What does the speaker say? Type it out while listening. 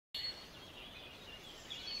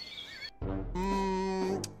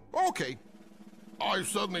Okay. I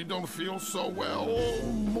suddenly don't feel so well.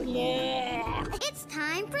 It's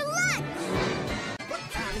time for lunch. What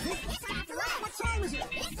time is it? It's time for lunch. What time is it?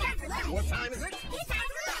 It's time for lunch. What time is it? It's time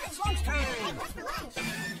for lunch. It's lunchtime. What's for lunch?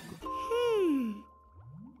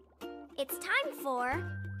 It's time for...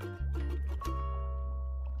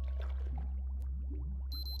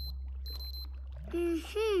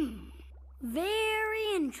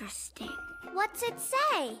 Very interesting. What's it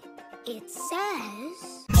say? It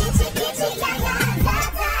says...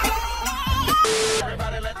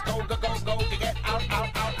 Everybody, let's go, to get out,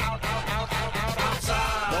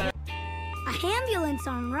 outside. A ambulance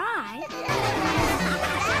on ride?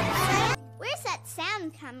 Where's that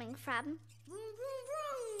sound coming from?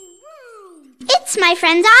 It's my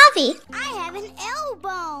friend Avi. I have an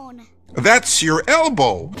elbow. That's your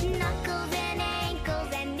elbow. Knuckles and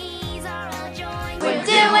ankles and knees are all joined. We're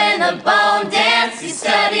doing the bone dance. You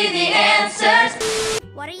study the answers.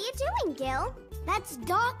 What are you doing, Gil? That's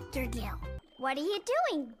Dr. Gil. What are you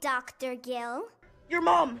doing, Dr. Gil? Your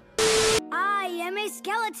mom. I am a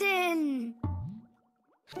skeleton.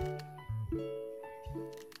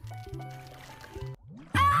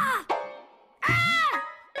 Ah! Ah!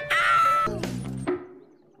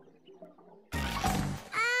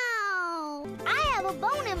 Ow! I have a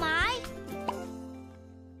bone in my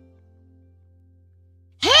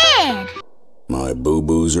Head! My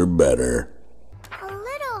boo-boos are better. A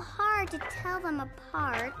little hard to tell them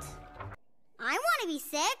apart. I want to be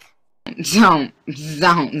sick. Don't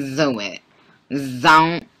do it.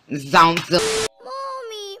 Don't do it.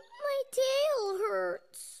 Mommy, my tail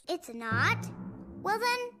hurts. It's not? Well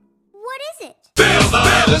then, what is it? Feel the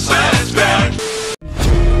medicine,